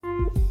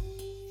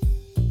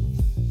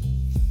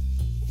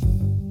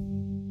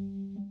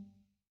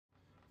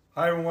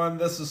Hi everyone,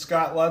 this is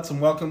Scott Lutz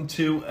and welcome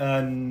to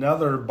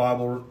another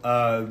Bible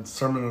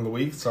Sermon of the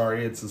Week.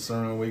 Sorry, it's the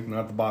Sermon of the Week,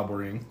 not the Bible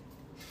reading.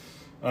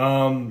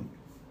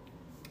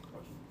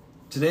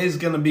 Today's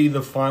going to be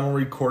the final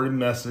recorded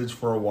message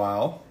for a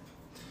while.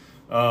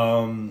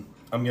 I'm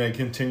going to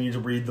continue to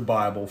read the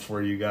Bible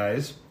for you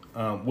guys,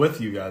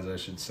 with you guys I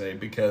should say,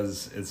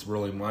 because it's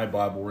really my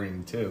Bible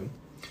reading too.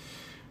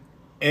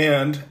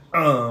 And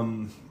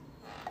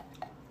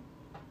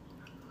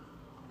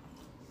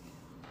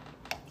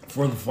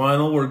for the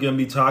final, we're going to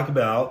be talking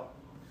about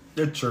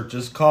the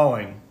church's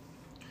calling.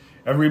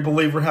 Every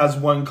believer has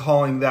one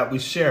calling that we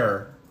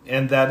share,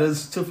 and that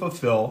is to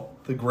fulfill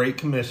the Great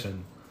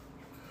Commission.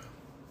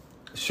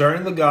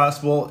 Sharing the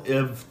gospel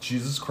of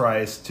Jesus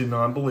Christ to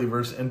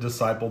non-believers and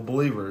disciple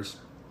believers,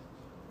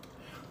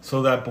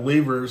 so that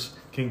believers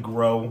can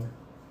grow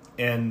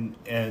and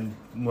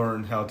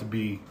learn how to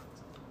be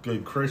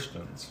good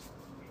Christians.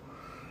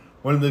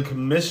 When the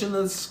commission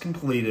is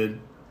completed,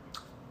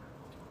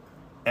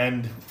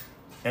 and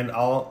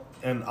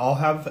I'll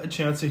have a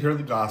chance to hear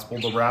the gospel,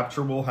 the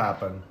rapture will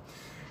happen,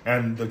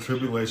 and the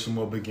tribulation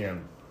will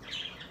begin.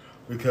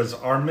 Because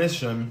our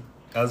mission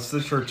as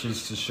the church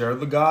is to share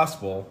the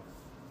gospel,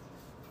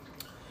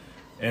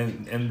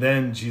 and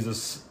then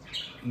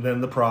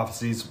the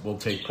prophecies will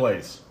take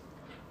place.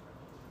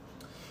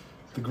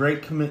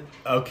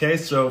 Okay,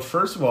 so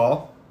first of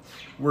all,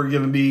 we're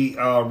going to be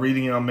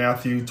reading on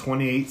Mathew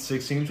 28,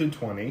 16 through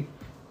 20.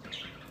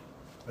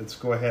 Let's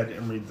go ahead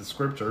and read the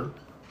scripture.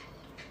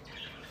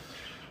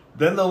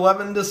 Then the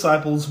 11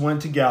 disciples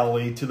went to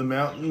Galilee, to the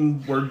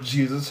mountain where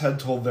Jesus had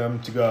told them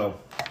to go.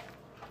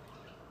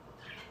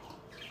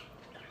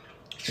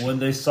 When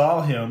they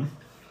saw him,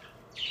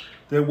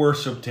 they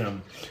worshipped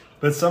him,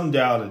 but some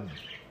doubted.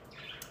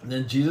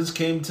 Then Jesus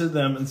came to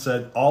them and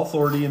said, "All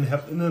authority in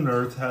heaven and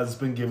earth has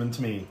been given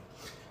to me.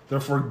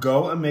 Therefore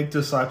go and make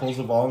disciples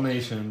of all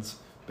nations,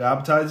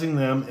 baptizing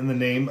them in the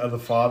name of the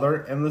Father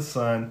and the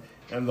Son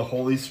and the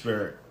Holy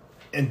Spirit,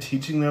 and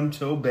teaching them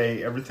to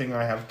obey everything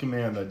I have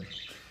commanded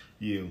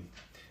you.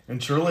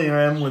 And surely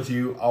I am with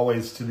you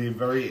always to the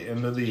very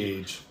end of the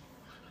age."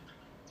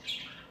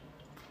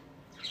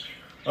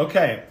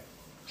 Okay.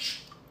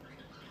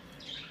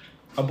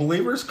 A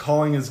believer's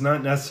calling is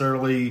not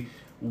necessarily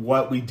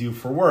what we do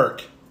for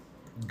work.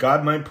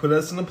 God might put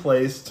us in a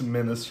place to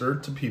minister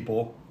to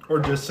people or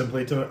just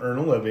simply to earn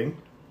a living.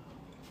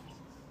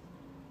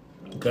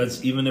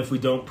 Because even if we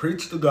don't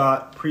preach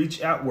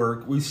at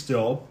work, we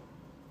still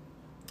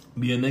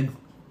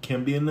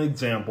can be an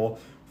example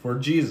for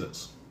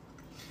Jesus.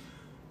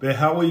 But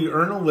how we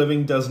earn a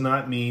living does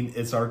not mean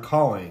it's our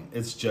calling.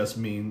 It just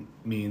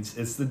means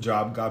it's the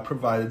job God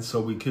provided so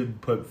we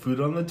could put food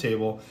on the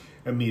table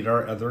and meet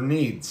our other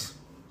needs.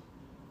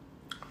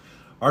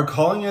 Our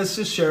calling is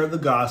to share the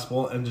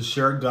gospel and to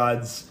share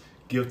God's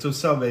gift of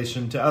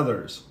salvation to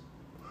others.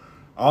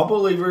 All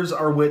believers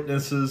are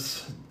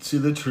witnesses to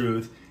the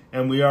truth,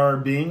 and we are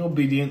being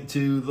obedient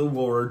to the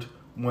Lord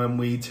when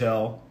we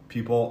tell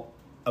people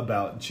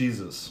about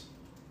Jesus.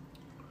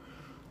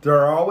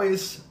 There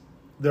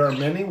are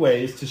many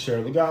ways to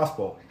share the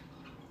gospel.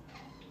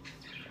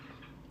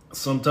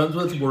 Sometimes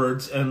with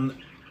words and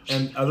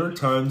other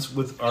times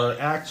with our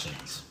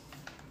actions.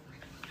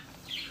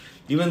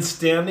 Even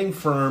standing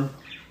firm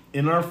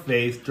in our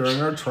faith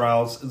during our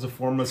trials is a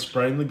form of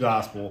spreading the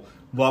gospel.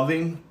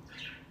 Loving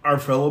our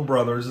fellow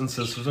brothers and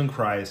sisters in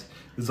Christ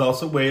is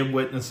also a way of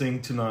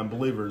witnessing to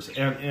non-believers.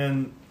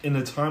 And in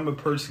a time of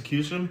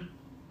persecution,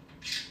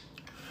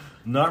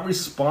 not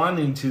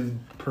responding to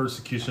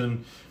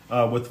persecution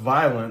with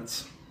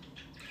violence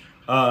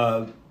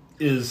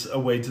is a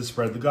way to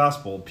spread the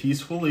gospel.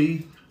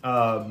 Peacefully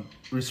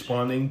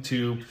responding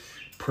to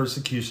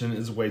persecution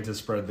is a way to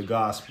spread the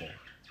gospel.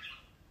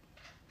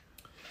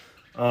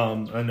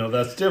 I know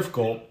that's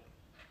difficult,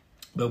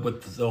 but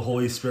with the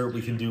Holy Spirit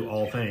we can do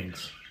all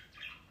things.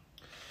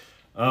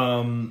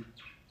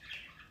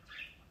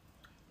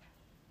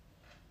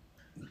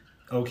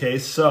 Okay,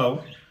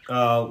 so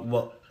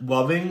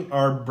loving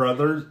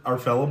our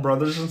fellow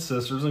brothers and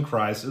sisters in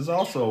Christ is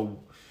also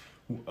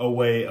a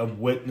way of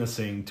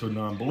witnessing to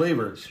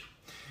non-believers.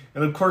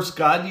 And of course,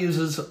 God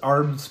uses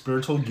our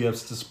spiritual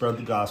gifts to spread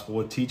the gospel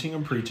with teaching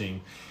and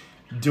preaching,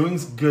 doing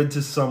good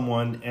to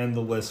someone, and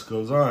the list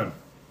goes on.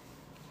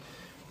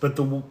 But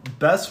the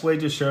best way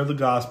to share the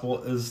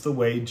gospel is the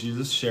way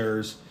Jesus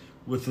shares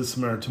with the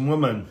Samaritan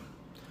woman.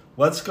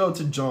 Let's go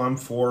to John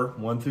 4,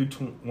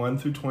 1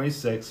 through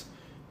 26,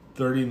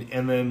 30,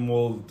 and then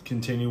we'll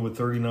continue with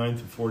 39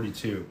 through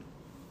 42.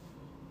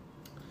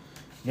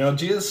 Now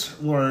Jesus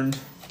learned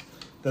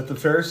that the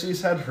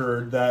Pharisees had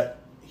heard that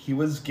he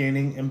was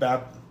gaining and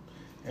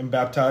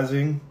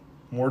baptizing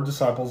more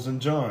disciples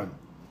than John.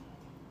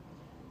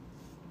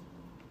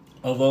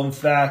 Although in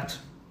fact,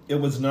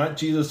 it was not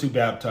Jesus who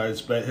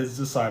baptized, but his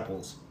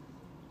disciples.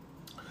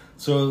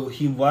 So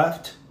he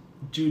left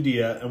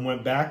Judea and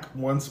went back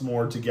once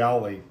more to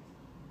Galilee.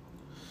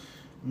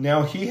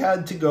 Now he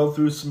had to go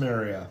through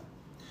Samaria.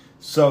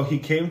 So he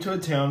came to a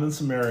town in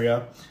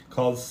Samaria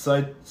called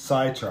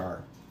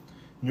Sychar,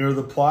 near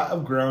the plot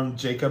of ground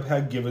Jacob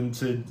had given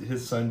to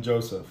his son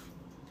Joseph.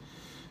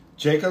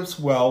 Jacob's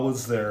well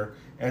was there,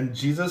 and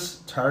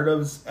Jesus, tired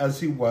as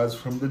he was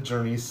from the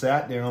journey,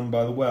 sat down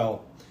by the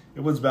well.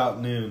 It was about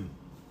noon.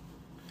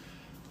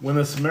 When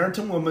a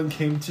Samaritan woman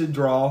came to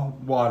draw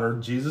water,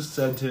 Jesus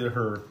said to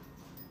her,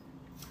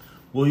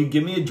 "Will you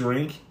give me a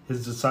drink?"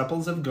 His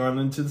disciples have gone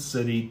into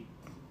the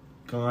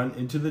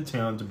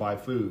town to buy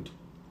food.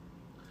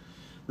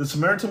 The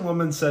Samaritan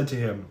woman said to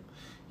him,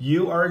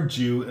 "You are a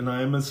Jew, and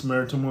I am a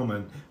Samaritan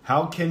woman.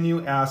 How can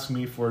you ask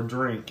me for a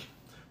drink?"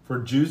 For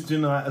Jews do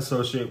not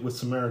associate with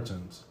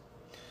Samaritans.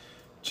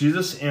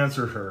 Jesus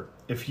answered her,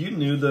 "If you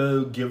knew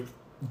the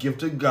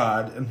gift of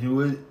God and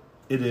who it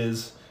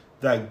is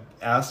that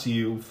asks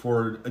you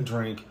for a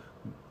drink,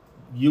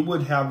 you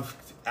would have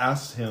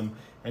asked him,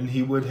 and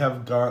he would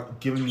have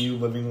given you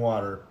living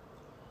water."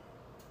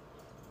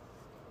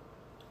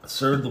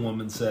 "Sir," the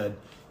woman said,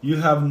 "you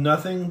have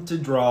nothing to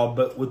draw,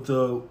 but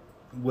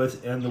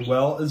and the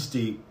well is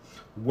deep.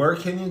 Where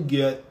can you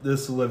get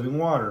this living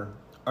water?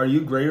 Are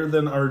you greater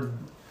than our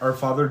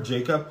father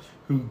Jacob,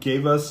 who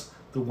gave us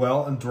the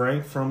well and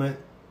drank from it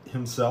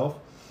himself,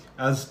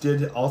 as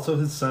did also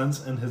his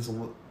sons and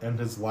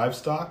his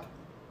livestock?"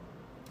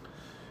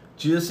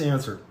 Jesus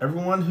answered,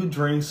 "Everyone who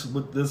drinks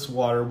with this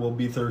water will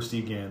be thirsty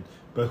again,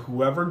 but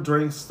whoever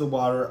drinks the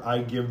water I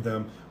give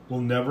them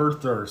will never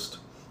thirst.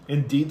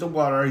 Indeed, the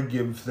water I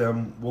give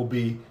them will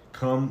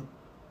become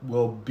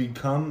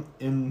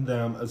in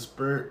them a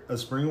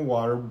spring of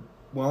water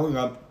welling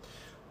up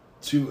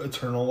to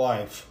eternal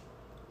life."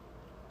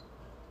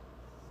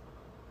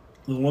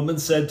 The woman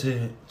said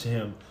to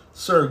him,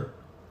 "Sir,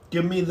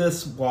 give me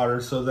this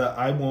water so that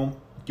I won't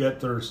get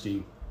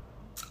thirsty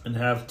and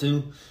have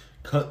to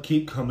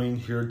keep coming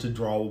here to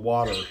draw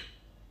water."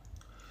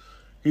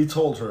 He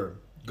told her,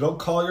 "Go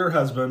call your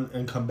husband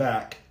and come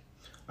back."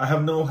 "I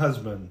have no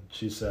husband,"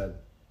 she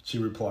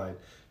replied.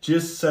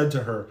 Jesus said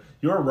to her,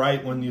 "You are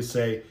right when you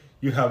say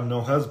you have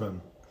no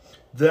husband.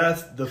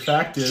 The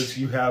fact is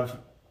you have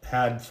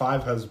had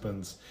 5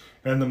 husbands,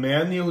 and the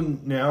man you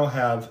now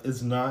have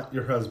is not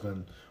your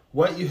husband.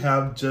 What you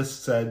have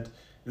just said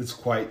is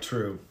quite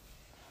true."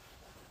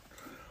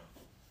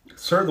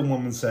 "Sir," the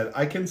woman said,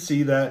 "I can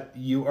see that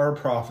you are a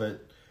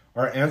prophet.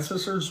 Our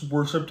ancestors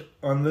worshipped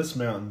on this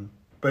mountain,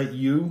 but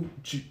you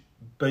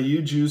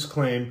Jews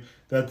claim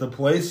that the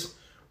place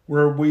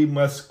where we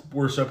must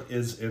worship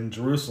is in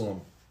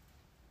Jerusalem."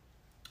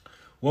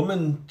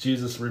 "Woman,"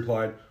 Jesus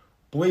replied,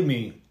 "believe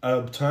me,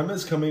 a time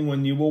is coming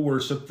when you will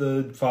worship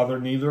the Father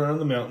neither on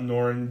the mountain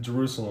nor in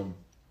Jerusalem.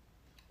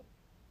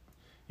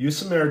 You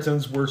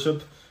Samaritans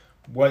worship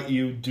what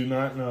you do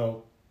not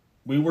know.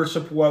 We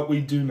worship what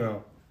we do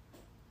know.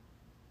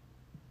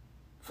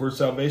 For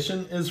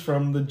salvation is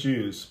from the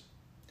Jews.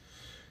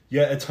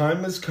 Yet a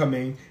time is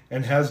coming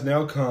and has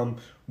now come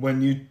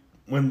when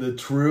the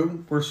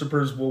true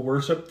worshipers will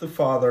worship the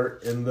Father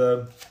in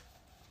the..."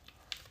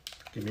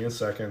 Give me a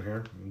second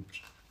here. I'm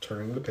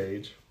turning the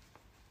page.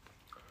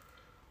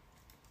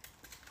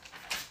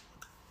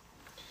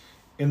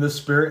 "In the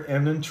Spirit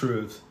and in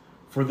truth.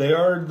 For they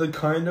are the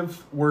kind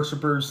of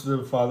worshippers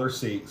the Father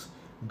seeks.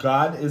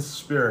 God is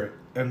Spirit,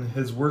 and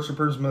his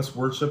worshippers must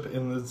worship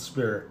in the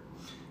Spirit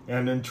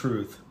and in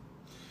truth."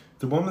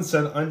 The woman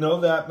said, "I know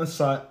that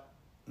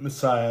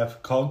Messiah,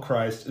 called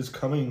Christ, is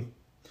coming.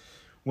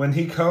 When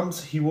he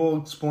comes, he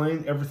will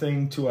explain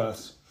everything to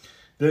us."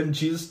 Then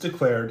Jesus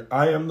declared,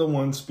 "I am the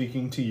one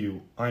speaking to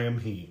you. I am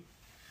he."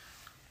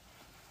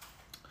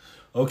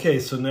 Okay,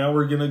 so now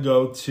we're going to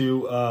go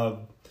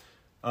to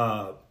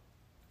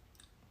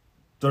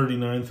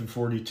 39 through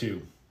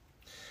 42.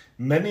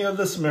 Many of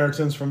the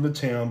Samaritans from the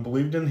town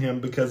believed in him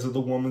because of the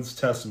woman's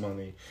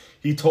testimony.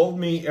 "He told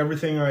me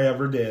everything I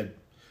ever did."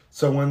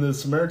 So when the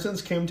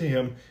Samaritans came to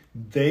him,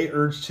 they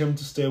urged him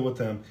to stay with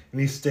them, and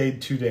he stayed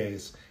 2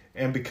 days.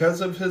 And because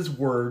of his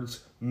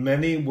words,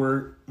 many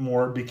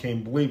more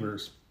became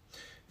believers.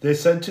 They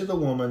said to the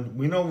woman,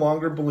 "We no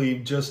longer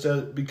believe just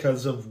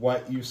because of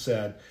what you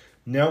said.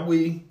 Now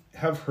we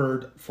have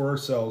heard for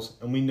ourselves,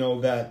 and we know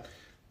that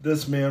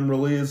this man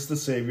really is the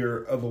Savior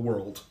of the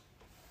world."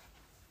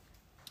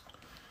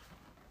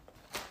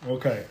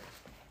 Okay.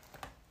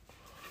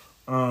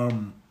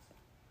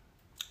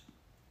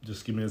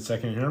 Just give me a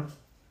second here.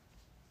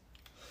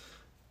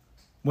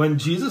 When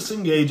Jesus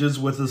engages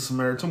with a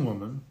Samaritan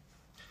woman,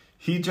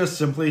 he just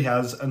simply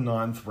has a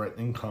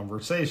non-threatening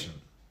conversation.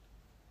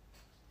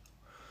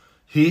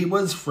 He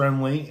was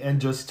friendly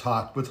and just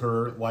talked with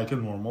her like a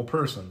normal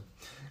person.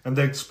 And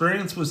the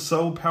experience was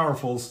so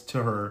powerful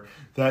to her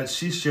that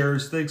she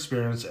shares the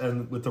experience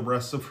with the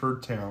rest of her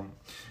town.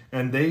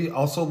 And they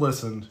also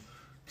listened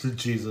to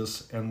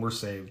Jesus and were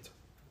saved.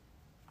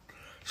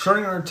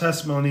 Sharing our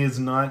testimony is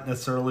not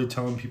necessarily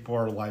telling people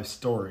our life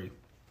story.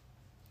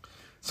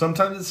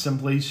 Sometimes it's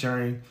simply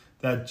sharing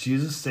that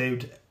Jesus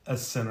saved a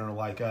sinner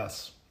like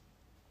us.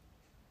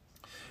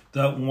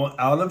 That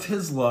out of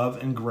his love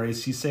and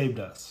grace, he saved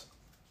us.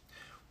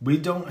 We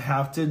don't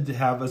have to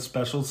have a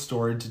special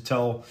story to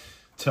tell.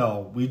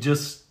 We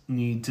just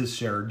need to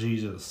share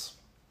Jesus.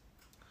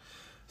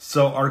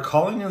 So our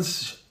calling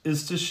is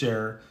to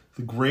share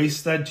the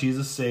grace that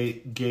Jesus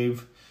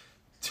gave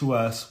to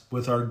us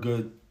with our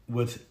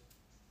with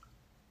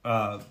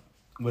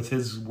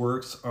his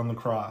works on the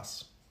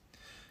cross.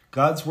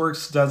 Good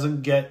works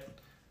doesn't get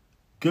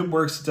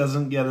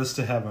us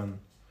to heaven,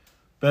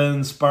 but it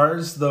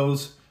inspires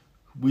those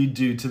we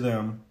do to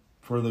them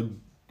for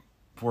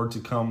to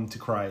come to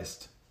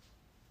Christ.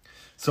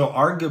 So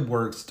our good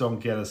works don't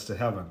get us to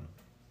heaven,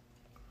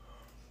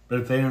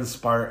 but they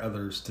inspire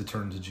others to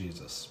turn to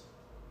Jesus.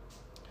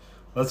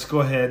 Let's go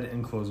ahead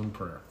and close in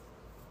prayer.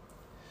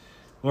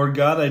 Lord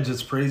God, I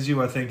just praise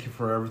you. I thank you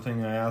for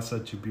everything. I ask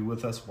that you be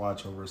with us,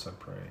 watch over us, I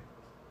pray.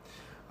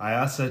 I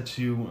ask that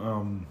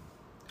you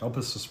help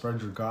us to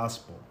spread your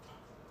gospel.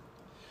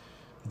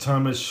 The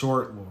time is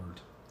short, Lord,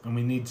 and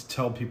we need to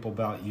tell people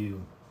about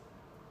you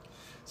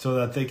so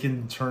that they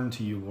can turn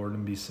to you, Lord,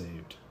 and be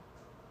saved.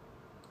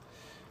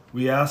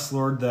 We ask,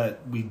 Lord,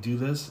 that we do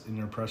this in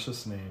your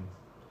precious name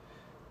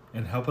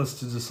and help us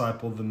to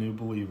disciple the new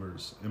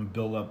believers and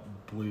build up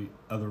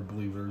other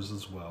believers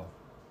as well.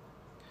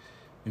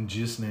 In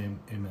Jesus'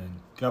 name, amen.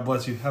 God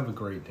bless you. Have a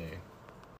great day.